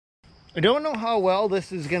I don't know how well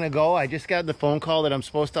this is gonna go. I just got the phone call that I'm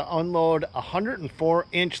supposed to unload a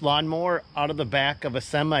 104-inch lawnmower out of the back of a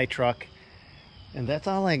semi truck, and that's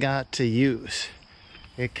all I got to use.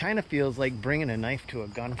 It kind of feels like bringing a knife to a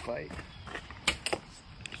gunfight.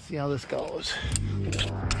 See how this goes.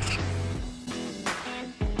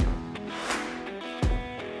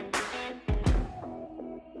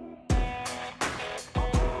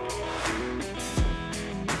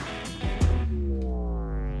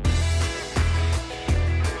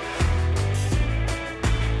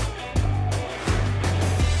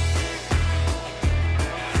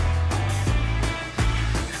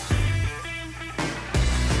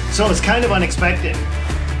 So it was kind of unexpected.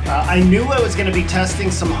 I knew I was going to be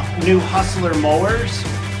testing some new Hustler mowers,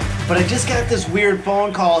 but I just got this weird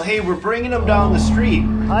phone call. Hey, we're bringing them down the street.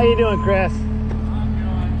 How you doing, Chris?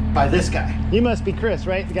 By this guy. You must be Chris,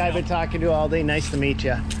 right? The guy I've been talking to all day. Nice to meet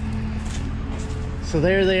you. So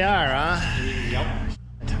there they are, huh? Yep.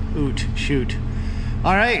 Oot, shoot.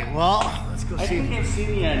 All right, well, let's go see. I think I've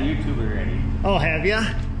seen you on YouTube already. Oh, have ya?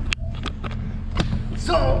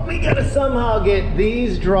 So we gotta somehow get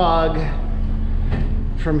these drug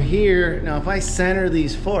from here. Now if I center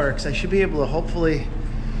these forks, I should be able to hopefully,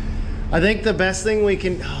 I think the best thing we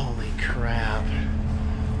can, holy crap.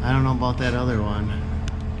 I don't know about that other one.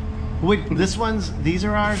 Wait, these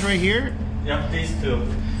are ours right here? Yep, these two.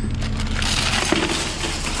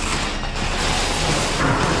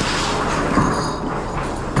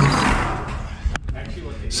 Actually,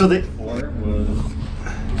 what they so they was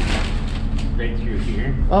right through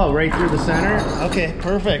here. Oh, right through the center? Okay,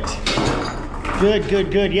 perfect. Good,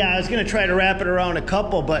 good, good. Yeah, I was gonna try to wrap it around a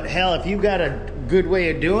couple, but hell, if you got a good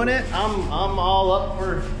way of doing it, I'm all up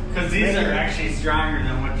for. Because these are actually stronger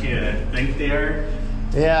than what you think they are.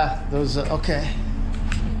 Yeah, those. Okay.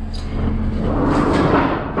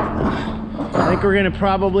 I think we're gonna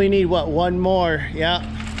probably need what, one more? Yeah.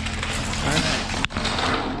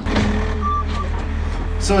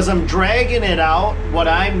 So as I'm dragging it out, what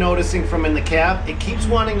I'm noticing from in the cab, it keeps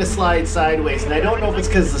wanting to slide sideways. And I don't know if it's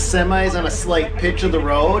because the semi's on a slight pitch of the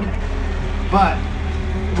road, but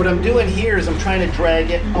what I'm doing here is I'm trying to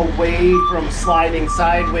drag it away from sliding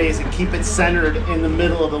sideways and keep it centered in the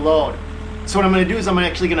middle of the load. So what I'm gonna do is I'm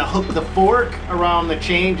actually gonna hook the fork around the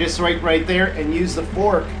chain just right there and use the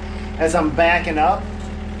fork as I'm backing up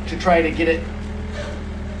to try to get it.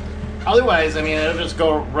 Otherwise, I mean, it'll just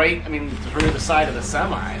go right, through the side of the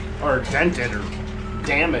semi, or dent it, or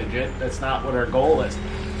damage it. That's not what our goal is.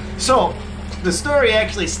 So, the story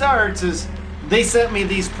actually starts is, they sent me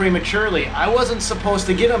these prematurely. I wasn't supposed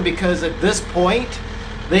to get them because at this point,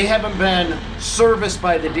 they haven't been serviced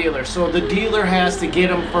by the dealer. So the dealer has to get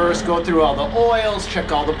them first, go through all the oils,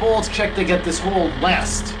 check all the bolts, check to get this whole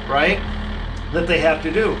list, right? That they have to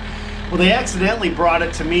do. Well, they accidentally brought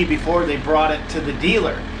it to me before they brought it to the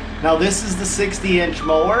dealer. Now this is the 60-inch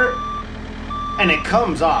mower, and it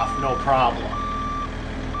comes off no problem.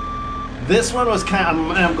 This one was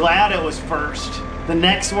I'm glad it was first. The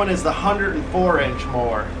next one is the 104-inch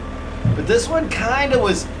mower. But this one kind of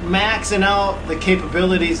was maxing out the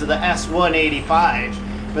capabilities of the S185.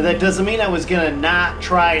 But that doesn't mean I was gonna not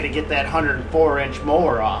try to get that 104-inch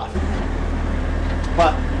mower off.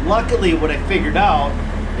 But luckily what I figured out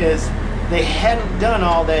is they hadn't done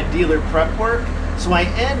all that dealer prep work. So I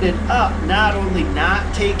ended up not only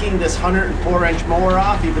not taking this 104-inch mower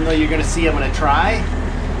off, even though you're gonna see I'm gonna try,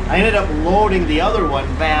 I ended up loading the other one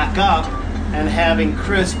back up and having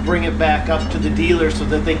Chris bring it back up to the dealer so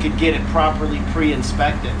that they could get it properly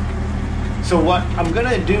pre-inspected. So what I'm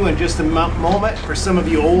gonna do in just a moment, for some of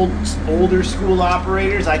you older school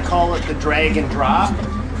operators, I call it the drag and drop.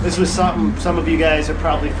 This was something some of you guys are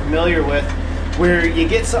probably familiar with, where you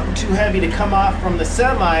get something too heavy to come off from the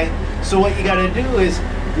semi. So what you gotta do is,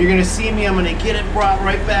 you're gonna see me, I'm gonna get it brought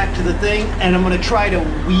right back to the thing, and I'm gonna try to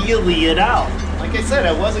wheelie it out. Like I said,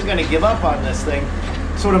 I wasn't gonna give up on this thing.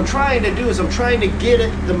 So what I'm trying to do is I'm trying to get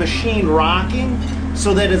the machine rocking,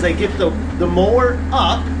 so that as I get the mower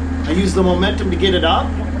up, I use the momentum to get it up.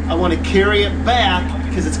 I wanna carry it back,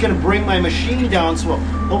 because it's gonna bring my machine down, so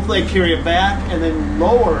hopefully I carry it back and then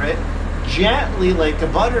lower it gently like a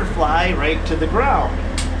butterfly right to the ground.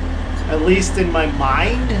 At least in my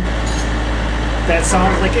mind, that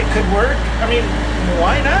sounds like it could work. I mean,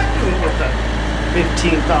 why not do it with a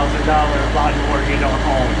 $15,000 lawnmower you don't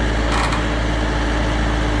own?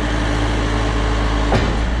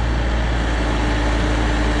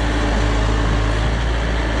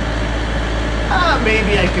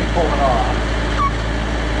 Maybe I could pull it off.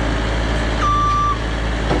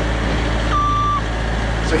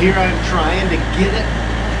 So here I'm trying to get it.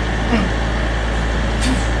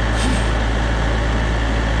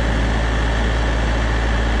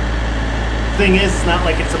 Thing is, it's not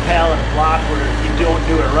like it's a pallet of block where you don't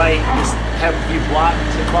do it right, you just have a few blocks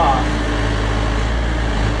tip off.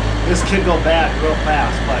 This could go bad real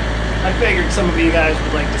fast, but I figured some of you guys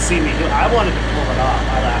would like to see me do it. I wanted to pull it off.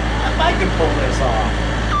 I thought, if I could pull this off,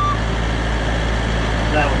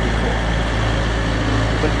 that would be cool.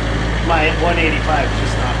 But my 185 is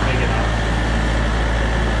just not big enough.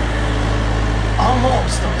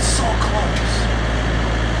 Almost, I'm so close.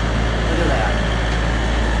 Look at that.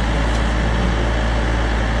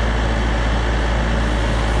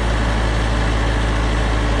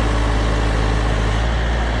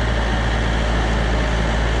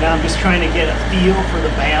 Now I'm just trying to get a feel for the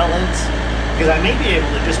balance, because I may be able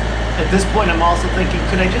to just, at this point I'm also thinking,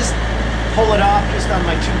 could I just pull it off just on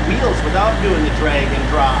my two wheels without doing the drag and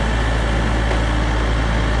drop?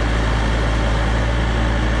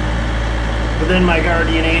 But then my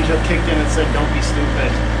guardian angel kicked in and said, don't be stupid.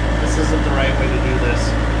 This isn't the right way to do this.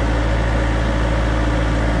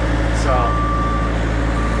 So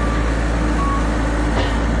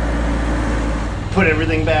put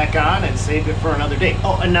everything back on and saved it for another day.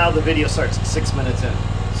 Oh, and now the video starts 6 minutes in.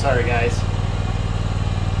 Sorry, guys.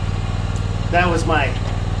 That was my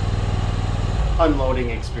unloading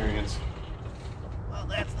experience. Well,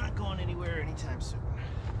 that's not going anywhere anytime soon.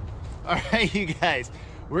 All right, you guys.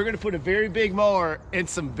 We're going to put a very big mower in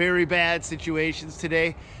some very bad situations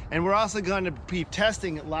today. And we're also going to be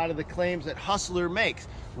testing a lot of the claims that Hustler makes.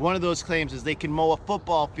 One of those claims is they can mow a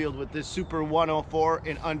football field with this Super 104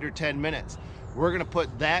 in under 10 minutes. We're gonna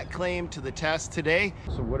put that claim to the test today.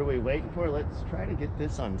 So what are we waiting for? Let's try to get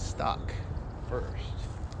this unstuck first.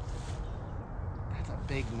 That's a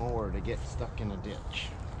big mower to get stuck in a ditch.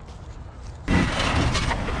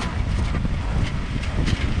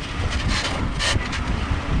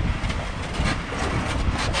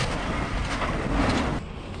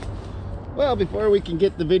 Well, before we can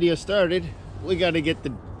get the video started, we gotta get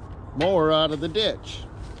the mower out of the ditch.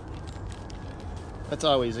 That's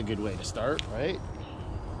always a good way to start, right?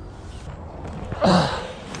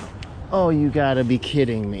 Oh, you gotta be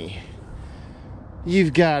kidding me.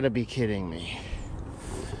 You've gotta be kidding me.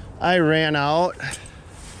 I ran out.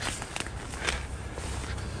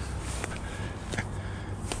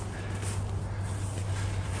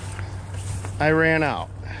 I ran out.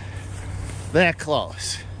 That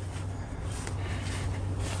close.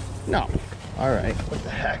 No. All right, what the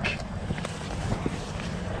heck?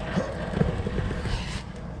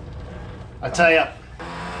 I'll tell you,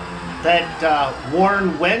 that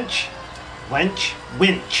worn winch,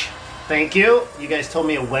 thank you. You guys told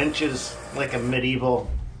me a winch is like a medieval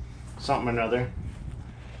something or another.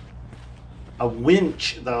 A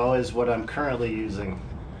winch, though, is what I'm currently using.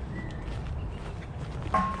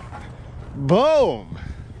 Boom!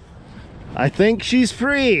 I think she's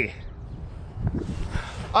free.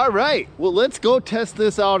 All right, well, let's go test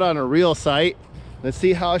this out on a real site. Let's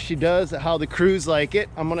see how she does, how the crews like it.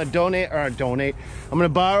 I'm gonna I'm gonna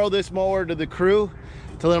borrow this mower to the crew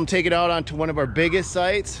to let them take it out onto one of our biggest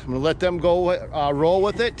sites. I'm gonna let them go roll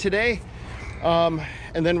with it today. And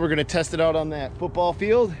then we're gonna test it out on that football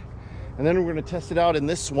field. And then we're gonna test it out in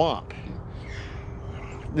this swamp.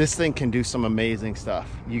 This thing can do some amazing stuff.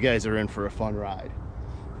 You guys are in for a fun ride.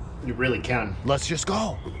 You really can. Let's just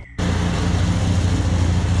go.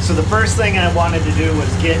 So the first thing I wanted to do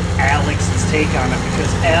was get Alex's take on it,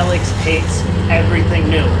 because Alex hates everything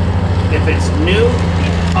new. If it's new, he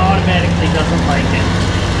automatically doesn't like it.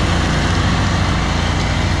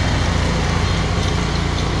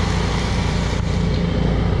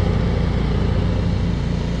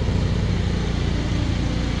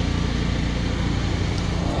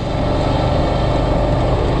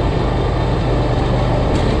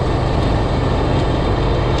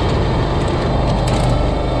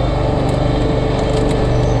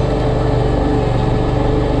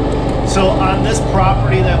 So on this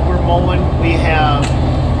property that we're mowing, we have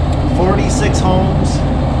 46 homes,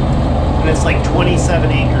 and it's like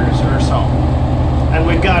 27 acres or so. And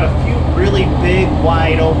we've got a few really big,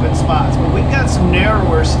 wide open spots, but we've got some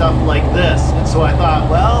narrower stuff like this. And so I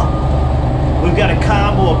thought, well, we've got a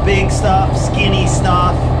combo of big stuff, skinny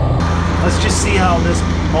stuff. Let's just see how this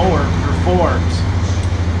mower performs.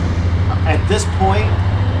 At this point,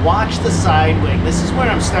 watch the side wing. This is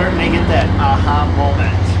where I'm starting to get that aha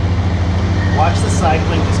moment. Watch the side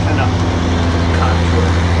wing just kind of contour.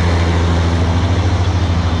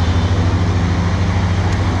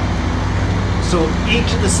 So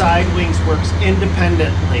each of the side wings works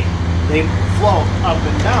independently. They float up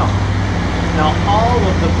and down. Now all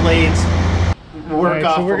of the blades work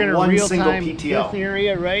off of one single PTO. This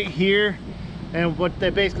area right here And what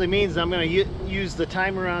that basically means is I'm going to use the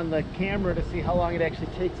timer on the camera to see how long it actually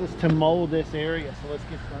takes us to mow this area. So let's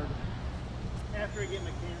get started. After I get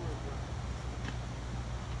my camera.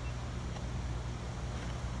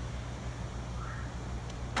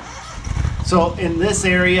 So in this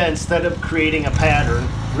area, instead of creating a pattern,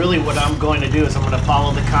 really what I'm going to do is I'm going to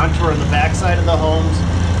follow the contour on the back side of the homes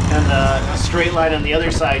and a straight line on the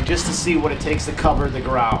other side just to see what it takes to cover the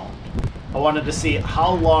ground. I wanted to see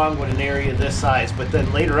how long would an area this size, but then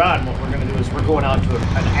later on what we're going to do is we're going out to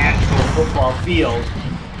an actual football field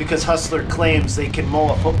because Hustler claims they can mow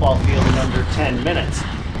a football field in under 10 minutes.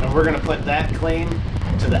 And we're going to put that claim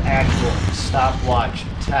to the actual stopwatch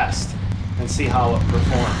test and see how it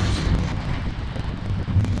performs.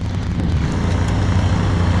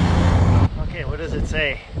 Okay, what does it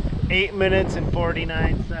say? 8 minutes and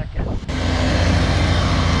 49 seconds.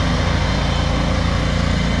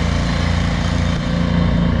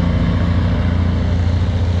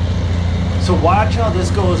 So watch how this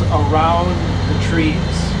goes around the trees.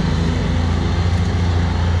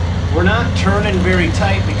 We're not turning very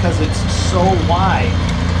tight because it's so wide.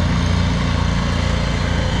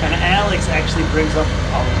 And Alex actually brings up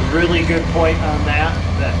a really good point on that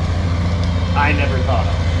I never thought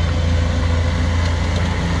of.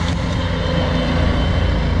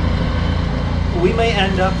 We may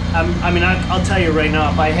end up, I'll tell you right now,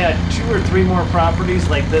 if I had 2 or 3 more properties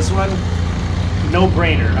like this one, no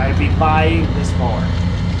brainer, I'd be buying this mower.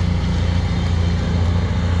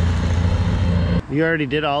 You already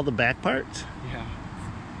did all the back parts?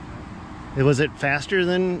 Yeah. Was it faster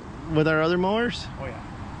than with our other mowers? Oh yeah.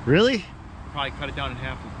 Really? Probably cut it down in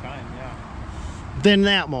half the time, yeah. Than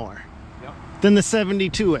that mower? Yep. Than the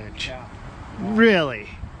 72 inch? Yeah. Really?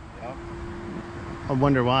 Yep. I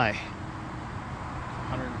wonder why.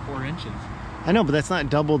 104 inches. I know, but that's not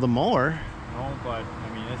double the mower. No, but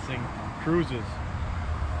I mean, this thing cruises.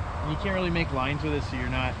 And you can't really make lines with it, so you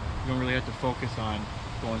don't really have to focus on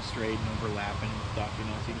going straight and overlapping and stuff, you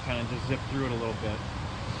know, so you can kind of just zip through it a little bit.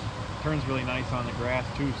 Turns really nice on the grass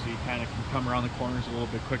too, so you kind of can come around the corners a little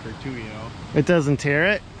bit quicker too, you know. It doesn't tear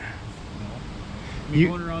it? No.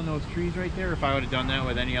 Going around those trees right there, if I would have done that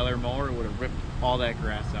with any other mower, it would have ripped all that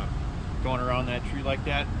grass up. Going around that tree like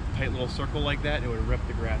that, tight little circle like that, it would have ripped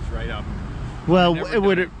the grass right up. Well, it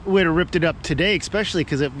would have ripped it up today, especially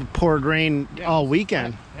because it poured rain all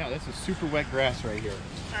weekend. Yeah, this is super wet grass right here.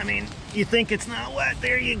 I mean, you think it's not wet,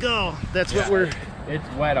 there you go. That's what we're... It's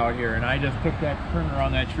wet out here, and I just took that turn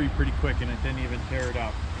around that tree pretty quick, and it didn't even tear it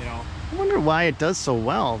up, you know. I wonder why it does so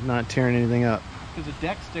well, not tearing anything up. Because the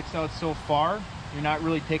deck sticks out so far, you're not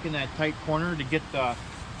really taking that tight corner to get the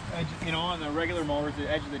edge, you know, on the regular mowers, the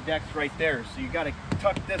edge of the deck's right there. So you got to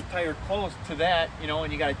tuck this tire close to that, you know,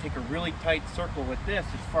 and you got to take a really tight circle. With this,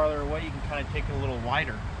 it's farther away, you can kind of take it a little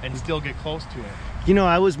wider and still get close to it. You know,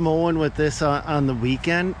 I was mowing with this on the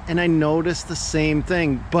weekend, and I noticed the same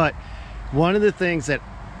thing. But one of the things that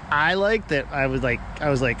I like, that I was like,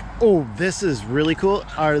 oh, this is really cool,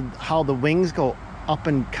 are how the wings go up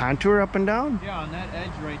and contour up and down. Yeah, on that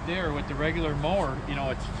edge right there with the regular mower, you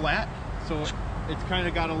know, it's flat, so it's kind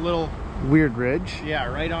of got a little weird ridge. Yeah,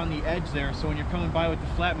 right on the edge there. So when you're coming by with the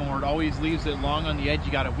flat mower, it always leaves it long on the edge.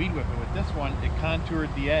 You got to weed whip it. With this one, it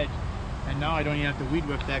contoured the edge, and now I don't even have to weed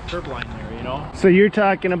whip that curb line there, you know. So you're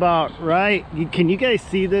talking about can you guys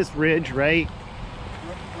see this ridge right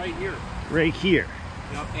here? Right here.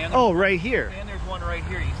 Yep. And right here. And there's one right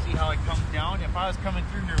here. You see how it comes down? If I was coming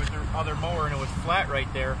through here with the other mower and it was flat right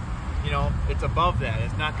there, you know, it's above that.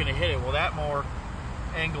 It's not going to hit it. Well, that mower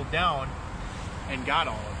angled down and got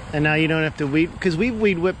all of it. And now you don't have to weed, because we've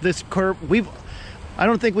weed whipped this curb. I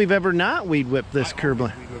don't think we've ever not weed whipped this curb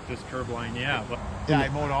line. Weed whipped this curb line, yeah. But yeah, I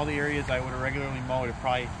mowed all the areas I would have regularly mowed. It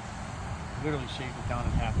probably literally shaved it down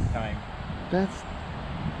in half the time.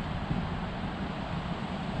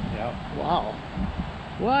 Yeah. Wow.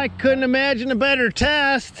 Well, I couldn't imagine a better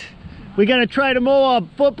test. We got to try to mow a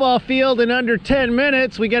football field in under 10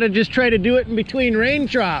 minutes. We got to just try to do it in between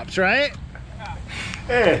raindrops, right?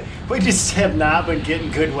 Hey, we just have not been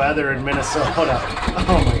getting good weather in Minnesota.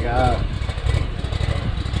 Oh my God.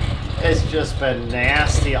 It's just been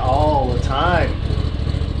nasty all the time.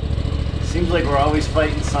 Seems like we're always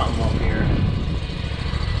fighting something up here.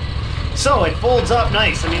 So it folds up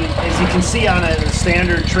nice. I mean, as you can see on a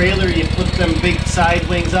standard trailer, you flip them big side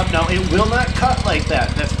wings up. Now, it will not cut like that.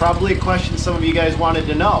 That's probably a question some of you guys wanted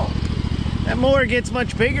to know. That mower gets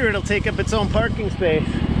much bigger, it'll take up its own parking space.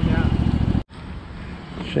 Yeah.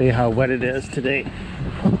 Show you how wet it is today.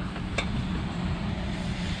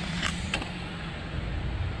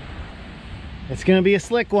 It's gonna be a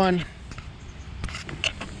slick one.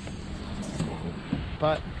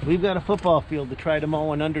 but we've got a football field to try to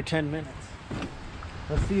mow in under 10 minutes.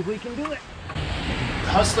 Let's see if we can do it.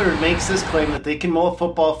 Hustler makes this claim that they can mow a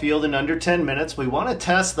football field in under 10 minutes. We want to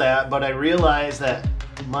test that, but I realize that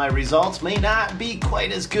my results may not be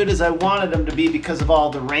quite as good as I wanted them to be because of all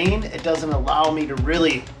the rain. It doesn't allow me to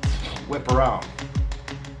really whip around.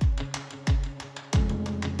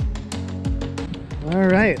 All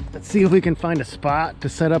right, let's see if we can find a spot to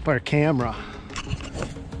set up our camera.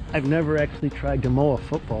 I've never actually tried to mow a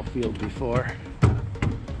football field before,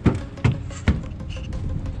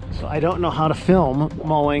 so I don't know how to film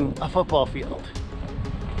mowing a football field.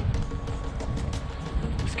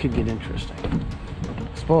 This could get interesting.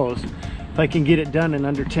 I suppose if I can get it done in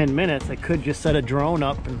under 10 minutes, I could just set a drone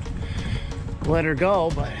up and let her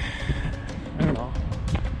go, but I don't know.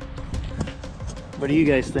 What do you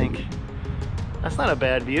guys think? That's not a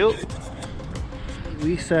bad view.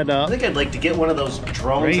 We set up. I think I'd like to get one of those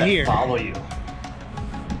drones right that here follow you.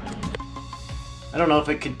 I don't know if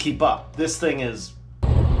it could keep up. This thing is. All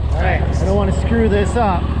right, I don't want to screw this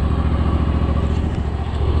up.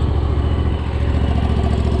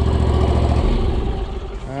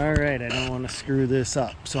 All right, I don't want to screw this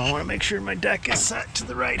up, so I want to make sure my deck is set to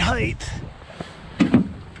the right height. 1,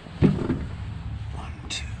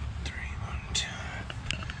 2, 3, 1, 2,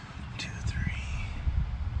 2, 3,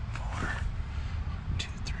 4, 2,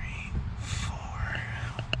 3, 4.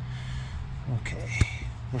 Okay,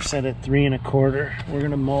 we're set at 3 1/4. We're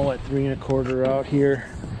gonna mow at 3 1/4 out here,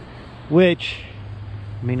 which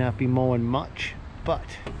may not be mowing much, but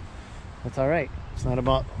that's all right. It's not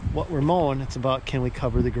about what we're mowing, it's about can we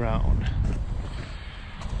cover the ground.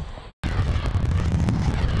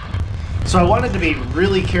 So I wanted to be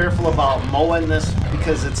really careful about mowing this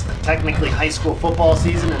because it's technically high school football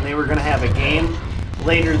season and they were going to have a game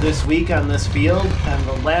later this week on this field, and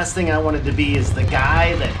the last thing I wanted to be is the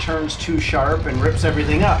guy that turns too sharp and rips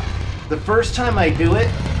everything up. The first time I do it,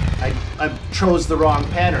 I chose the wrong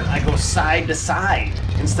pattern. I go side to side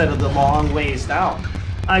instead of the long ways down.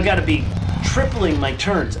 I got to be tripling my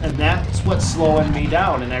turns, and that's what's slowing me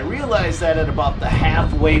down, and I realized that at about the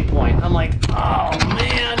halfway point. I'm like, oh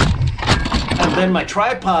man, and then my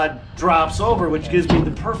tripod drops over, which gives me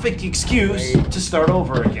the perfect excuse to start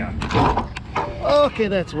over again. Okay,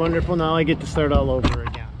 that's wonderful. Now I get to start all over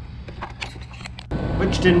again,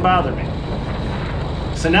 which didn't bother me.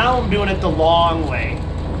 So now I'm doing it the long way,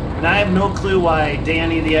 and I have no clue why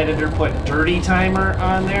Danny the editor put dirty timer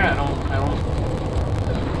on there.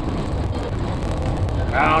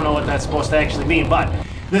 I don't know what that's supposed to actually mean, but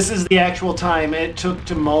this is the actual time it took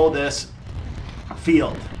to mow this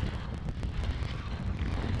field.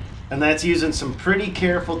 And that's using some pretty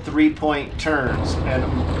careful 3-point turns, and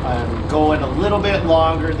I'm going a little bit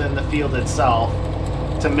longer than the field itself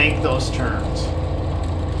to make those turns.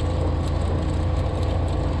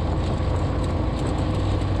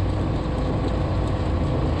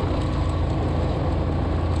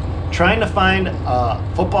 Trying to find a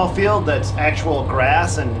football field that's actual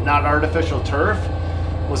grass and not artificial turf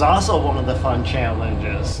was also one of the fun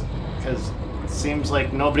challenges, because it seems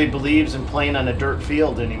like nobody believes in playing on a dirt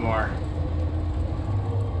field anymore.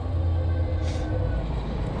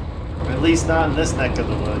 At least not in this neck of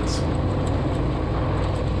the woods.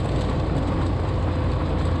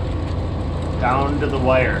 Down to the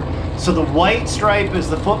wire. So the white stripe is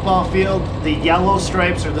the football field, the yellow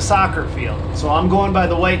stripes are the soccer field. So I'm going by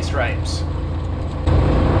the white stripes.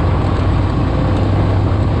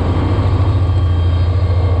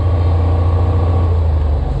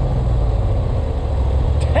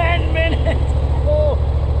 Oh,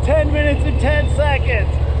 10 minutes and 10 seconds.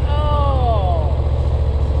 Oh,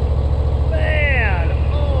 man.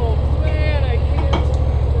 Oh, man, I can't.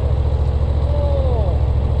 Oh.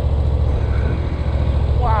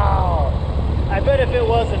 Wow. I bet if it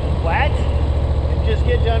wasn't wet, it'd just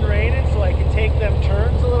get done raining so I could take them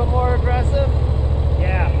turns a little more aggressive.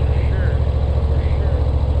 Yeah, for sure. For sure.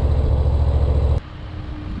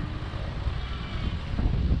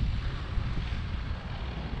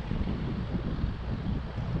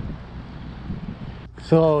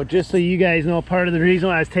 So just so you guys know, part of the reason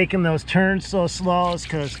why I was taking those turns so slow is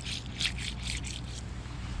because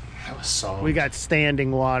we got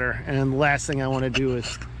standing water, and the last thing I want to do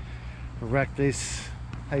is wreck this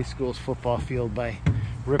high school's football field by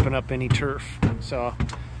ripping up any turf. So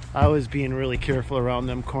I was being really careful around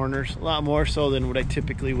them corners, a lot more so than what I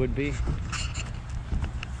typically would be.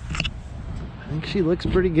 I think she looks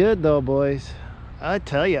pretty good though, boys. I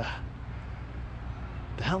tell ya,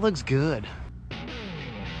 that looks good.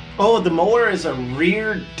 Oh, the mower is a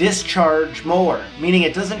rear discharge mower, meaning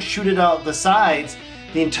it doesn't shoot it out the sides.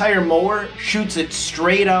 The entire mower shoots it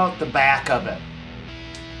straight out the back of it.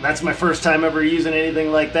 That's my first time ever using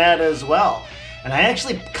anything like that as well. And I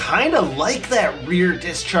actually kind of like that rear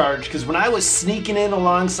discharge, because when I was sneaking in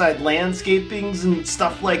alongside landscapings and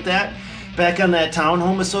stuff like that back on that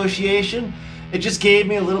townhome association, it just gave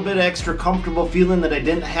me a little bit extra comfortable feeling that I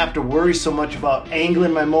didn't have to worry so much about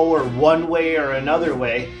angling my mower one way or another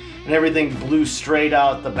way, and everything blew straight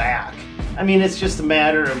out the back. I mean, it's just a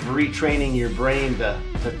matter of retraining your brain to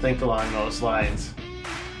think along those lines.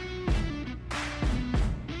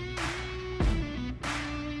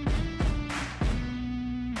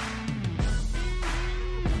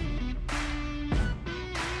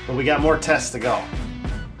 But we got more tests to go.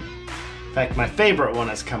 In fact, my favorite one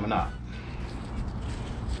is coming up.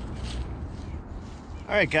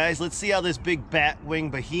 All right, guys, let's see how this big bat wing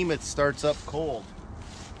behemoth starts up cold.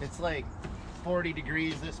 It's like 40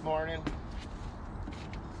 degrees this morning.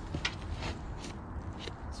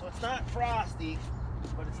 So it's not frosty,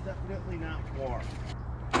 but it's definitely not warm.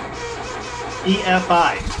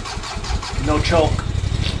 EFI, no choke,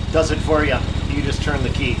 does it for you. You just turn the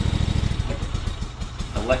key.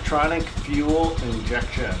 Electronic fuel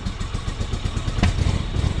injection.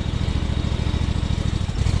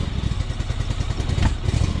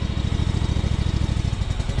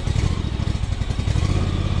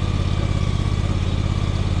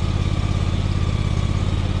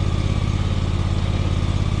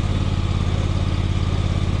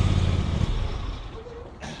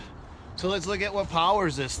 So let's look at what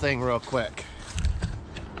powers this thing real quick.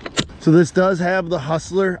 So this does have the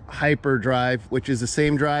Hustler Hyperdrive, which is the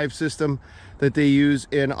same drive system that they use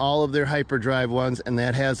in all of their Hyperdrive ones, and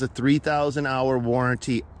that has a 3,000 hour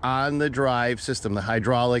warranty on the drive system, the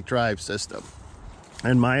hydraulic drive system.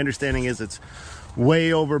 And my understanding is it's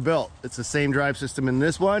way overbuilt. It's the same drive system in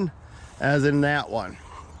this one as in that one.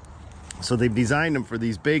 So they've designed them for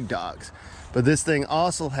these big dogs. But this thing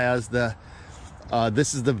also has the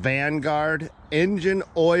this is the Vanguard engine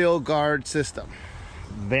oil guard system.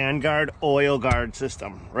 Vanguard oil guard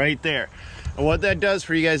system right there. And what that does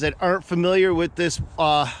for you guys that aren't familiar with this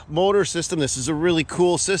motor system, this is a really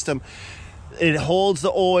cool system. It holds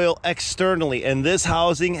the oil externally, and this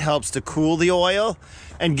housing helps to cool the oil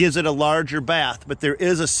and gives it a larger bath. But there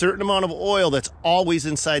is a certain amount of oil that's always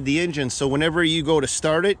inside the engine, so whenever you go to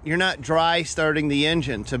start it, you're not dry starting the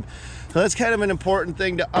engine. So that's kind of an important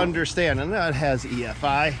thing to understand. And it has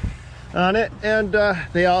EFI on it, and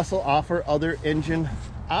they also offer other engine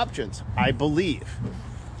options, I believe.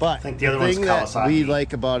 But I think the thing that we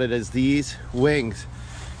like about it is these wings.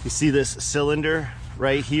 You see this cylinder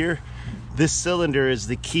right here? This cylinder is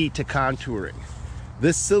the key to contouring.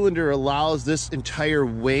 This cylinder allows this entire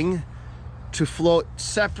wing to float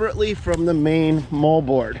separately from the main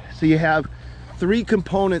moldboard. So you have three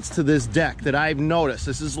components to this deck that I've noticed.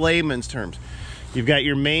 This is layman's terms. You've got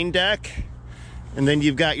your main deck, and then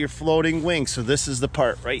you've got your floating wing. So this is the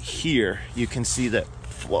part right here. You can see that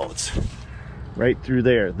floats right through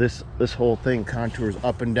there. This whole thing contours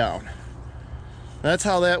up and down. That's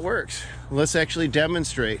how that works. Let's actually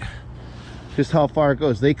demonstrate just how far it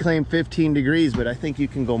goes. They claim 15 degrees, but I think you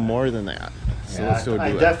can go more than that. So yeah, let's go do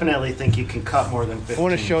I definitely think you can cut more than 15. I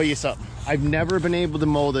want to show you something. I've never been able to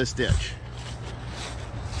mow this ditch.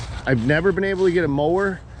 I've never been able to get a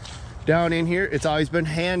mower down in here. It's always been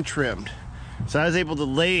hand trimmed. So I was able to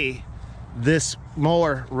lay this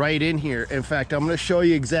mower right in here. In fact, I'm going to show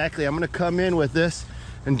you exactly. I'm going to come in with this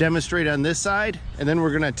and demonstrate on this side, and then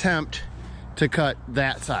we're going to attempt to cut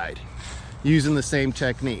that side using the same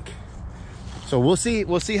technique. So we'll see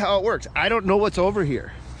how it works. I don't know what's over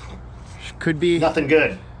here. Could be nothing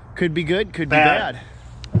good. Could be good, could be bad.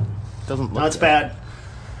 Doesn't look no, it's bad.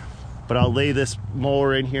 But I'll lay this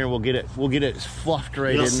mower in here and we'll get it fluffed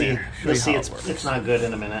right in there. You'll see it's not good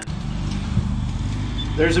in a minute.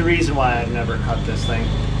 There's a reason why I've never cut this thing.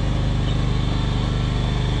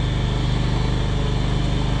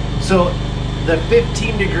 So the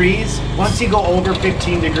 15 degrees, once you go over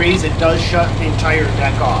 15 degrees, it does shut the entire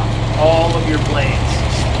deck off. All of your blades.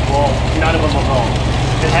 Well, none of them will go.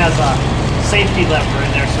 It has a safety lever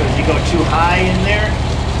in there, so if you go too high in there,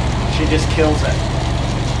 she just kills it.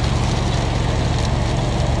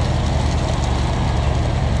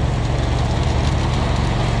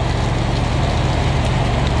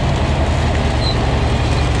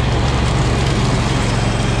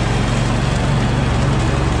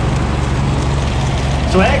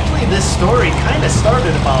 So actually this story kind of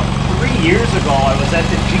started about 3 years ago. I was at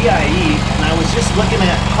the GIE and I was just looking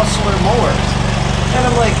at Hustler mowers. And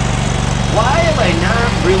I'm like, why have I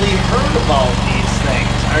not really heard about these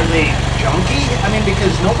things? Are they junky? I mean,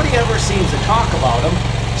 because nobody ever seems to talk about them.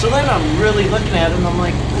 So then I'm really looking at them and I'm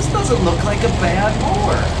like, this doesn't look like a bad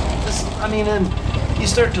mower. I mean, and you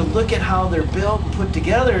start to look at how they're built and put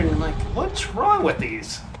together, and you're like, what's wrong with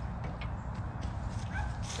these?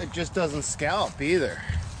 It just doesn't scallop either.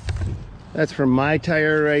 That's from my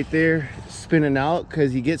tire right there, spinning out,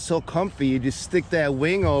 because you get so comfy, you just stick that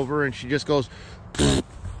wing over and she just goes.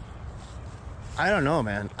 I don't know,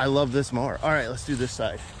 man. I love this mower. All right, let's do this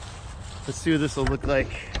side. Let's see what this will look like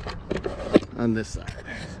on this side.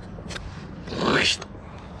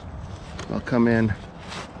 I'll come in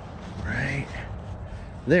right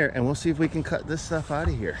there, and we'll see if we can cut this stuff out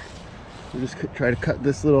of here. We'll just try to cut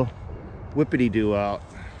this little whippity-doo out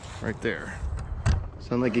right there.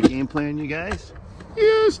 Sound like a game plan, you guys?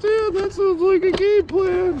 Yes, Dad, that sounds like a game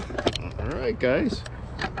plan. All right, guys.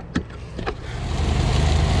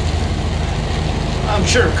 I'm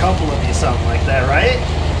sure a couple of you sound like that, right?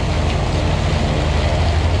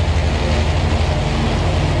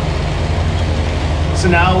 So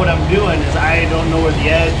now what I'm doing is, I don't know where the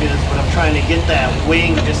edge is, but I'm trying to get that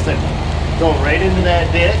wing just to go right into that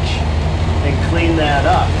ditch and clean that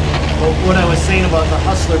up. But what I was saying about the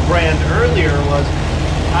Hustler brand earlier was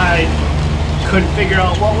I couldn't figure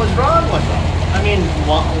out what was wrong with them. I mean,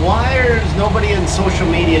 why is nobody in social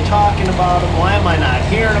media talking about them? Why am I not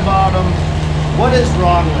hearing about them? What is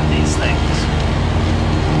wrong with these things?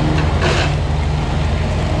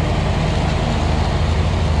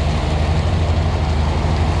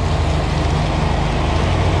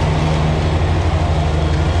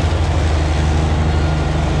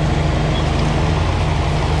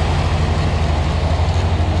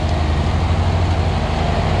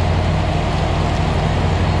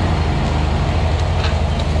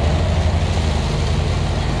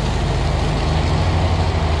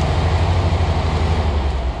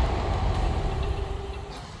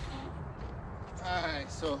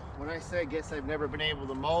 So when I say I guess I've never been able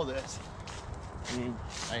to mow this, I mean,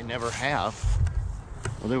 I never have.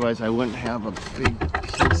 Otherwise I wouldn't have a big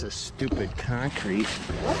piece of stupid concrete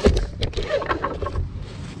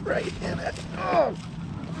right in it. Oh,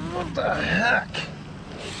 what the heck?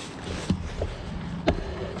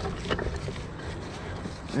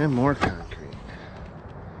 And more concrete.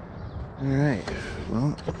 All right,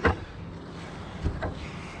 well,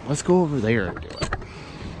 let's go over there and do it.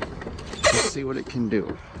 Let's see what it can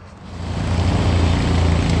do.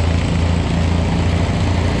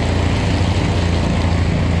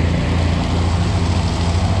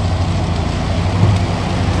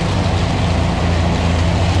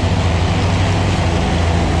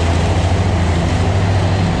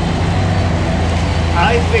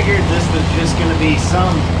 I figured this was just going to be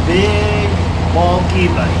some big, bulky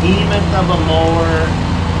behemoth of a mower.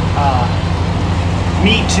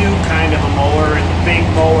 Me Too kind of a mower in the big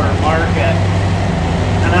mower market.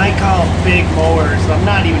 And I call big mowers, I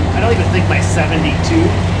don't even think my 72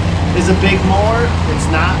 is a big mower. It's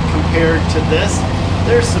not compared to this.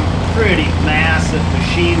 There's some pretty massive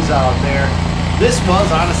machines out there. This was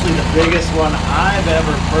honestly the biggest one I've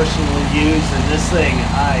ever personally used, and this thing,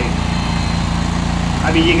 I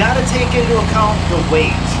mean, you gotta take into account the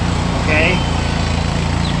weight, okay?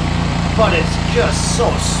 But it's just so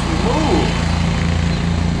smooth.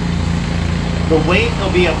 The weight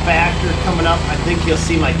will be a factor coming up. I think you'll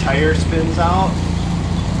see my tire spins out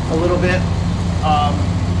a little bit.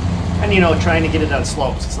 And you know, trying to get it on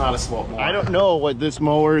slopes. It's not a slope mower. I don't know what this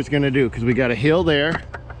mower is gonna do, because we got a hill there,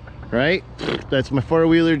 right? That's my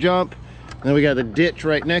four-wheeler jump. Then we got the ditch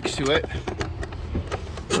right next to it.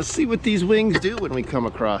 Let's see what these wings do when we come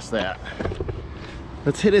across that.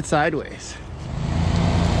 Let's hit it sideways.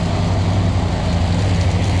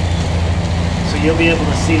 So you'll be able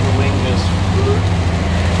to see the wing just...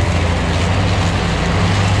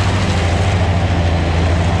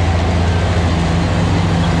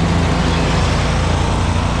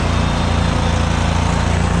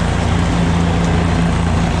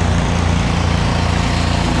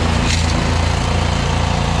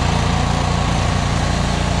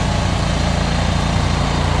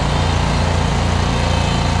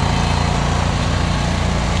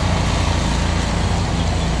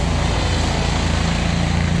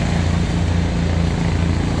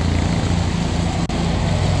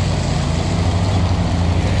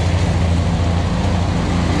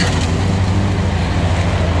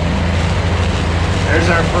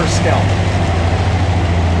 our first scalp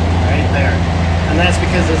right there, and that's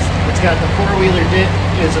because it's got the four-wheeler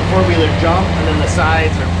is a four-wheeler jump, and then the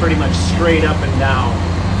sides are pretty much straight up and down,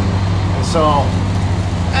 and so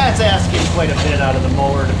that's asking quite a bit out of the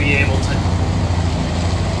mower to be able to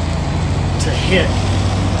hit.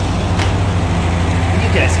 You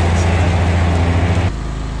guys can see it.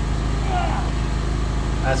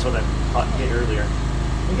 That's what I hit earlier.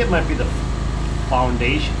 I think it might be the foundation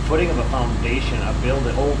foundation, footing of a foundation, a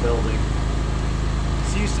whole building.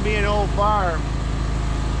 This used to be an old farm.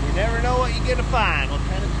 You never know what you're gonna find. What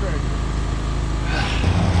kind of treasure?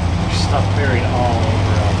 There's stuff buried all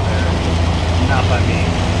over out there. Not by me.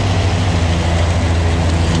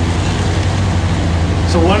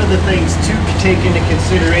 So one of the things to take into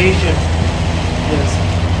consideration is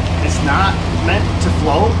it's not meant to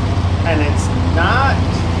float, and it's not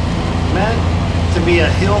meant to be a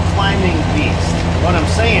hill climbing beast. What I'm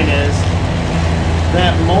saying is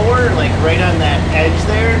that mower, like right on that edge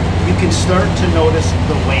there, you can start to notice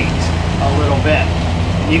the weight a little bit.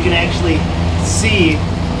 You can actually see,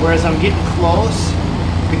 whereas I'm getting close,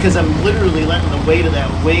 because I'm literally letting the weight of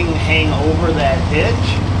that wing hang over that ditch,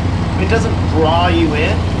 it doesn't draw you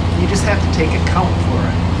in. You just have to take account for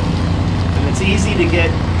it. And it's easy to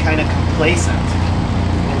get kind of complacent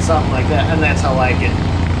in something like that, and that's how I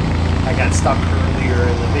got stuck earlier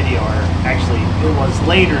in the video, or actually it was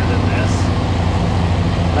later than this.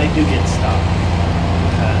 But I do get stuck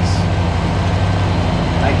because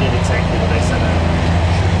I did exactly what I said I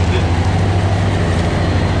should do.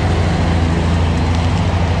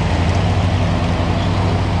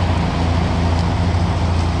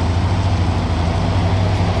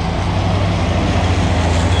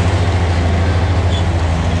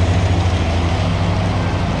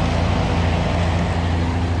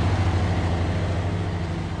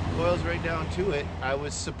 Right down to it, I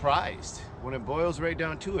was surprised. When it boils right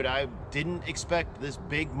down to it, I didn't expect this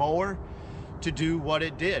big mower to do what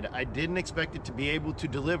it did. I didn't expect it to be able to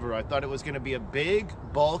deliver. I thought it was going to be a big,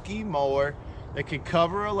 bulky mower that could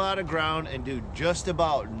cover a lot of ground and do just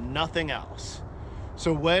about nothing else.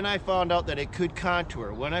 So when I found out that it could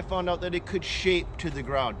contour, when I found out that it could shape to the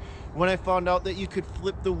ground, when I found out that you could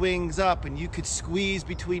flip the wings up and you could squeeze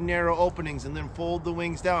between narrow openings and then fold the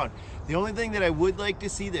wings down. The only thing that I would like to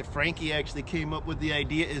see that Frankie actually came up with the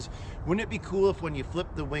idea is, wouldn't it be cool if when you flip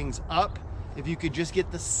the wings up, if you could just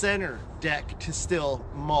get the center deck to still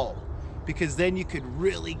mow? Because then you could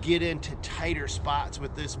really get into tighter spots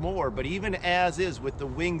with this mower. But even as is, with the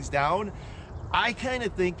wings down, I kind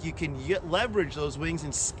of think you can leverage those wings,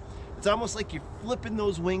 and it's almost like you're flipping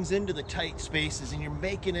those wings into the tight spaces and you're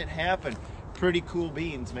making it happen. Pretty cool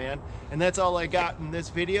beans, man. And that's all I got in this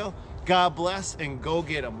video. God bless, and go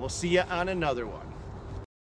get them. We'll see you on another one.